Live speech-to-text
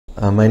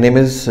My name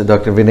is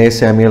Dr. Vinay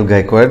Samuel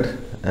Gaikwad.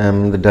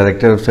 I'm the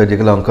Director of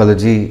Surgical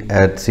Oncology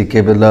at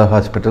Birla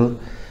Hospital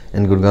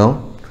in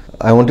Gurgaon.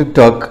 I want to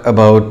talk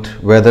about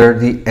whether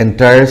the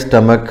entire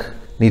stomach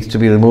needs to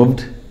be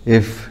removed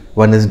if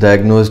one is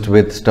diagnosed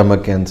with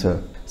stomach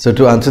cancer. So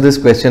to answer this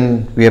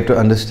question, we have to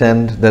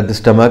understand that the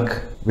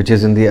stomach, which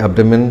is in the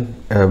abdomen,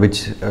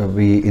 which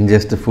we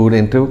ingest the food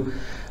into,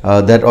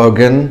 that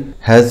organ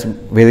has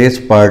various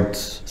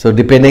parts. So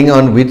depending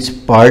on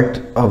which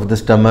part of the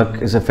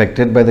stomach is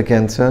affected by the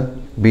cancer,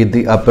 be it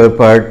the upper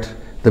part,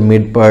 the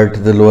mid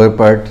part, the lower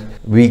part,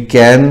 we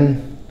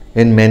can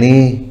in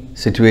many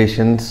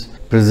situations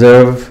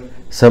preserve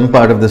some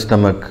part of the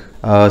stomach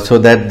so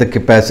that the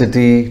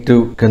capacity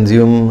to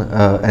consume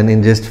and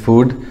ingest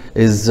food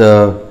is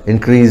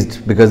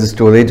increased because the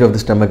storage of the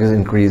stomach is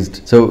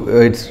increased. So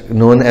it's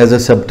known as a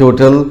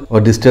subtotal or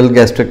distal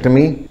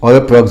gastrectomy or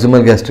a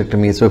proximal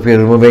gastrectomy. So if you're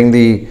removing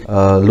the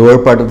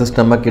lower part of the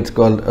stomach, it's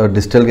called a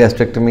distal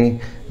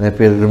gastrectomy, and if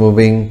you're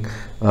removing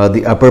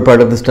the upper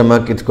part of the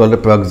stomach, it's called a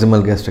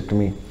proximal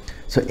gastrectomy.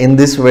 So in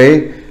this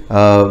way,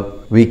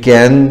 we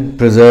can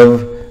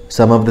preserve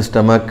some of the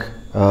stomach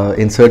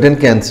in certain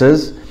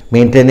cancers,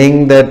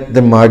 maintaining that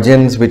the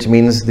margins, which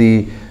means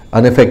the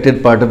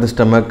unaffected part of the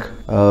stomach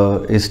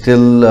is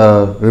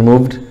still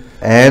removed,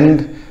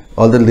 and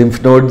all the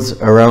lymph nodes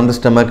around the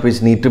stomach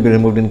which need to be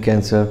removed in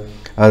cancer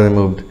are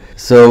removed.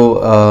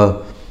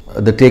 So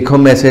the take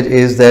home message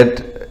is that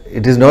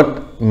it is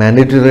not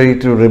mandatory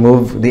to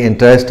remove the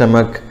entire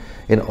stomach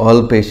in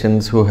all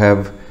patients who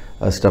have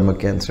stomach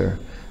cancer.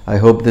 I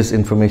hope this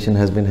information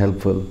has been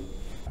helpful.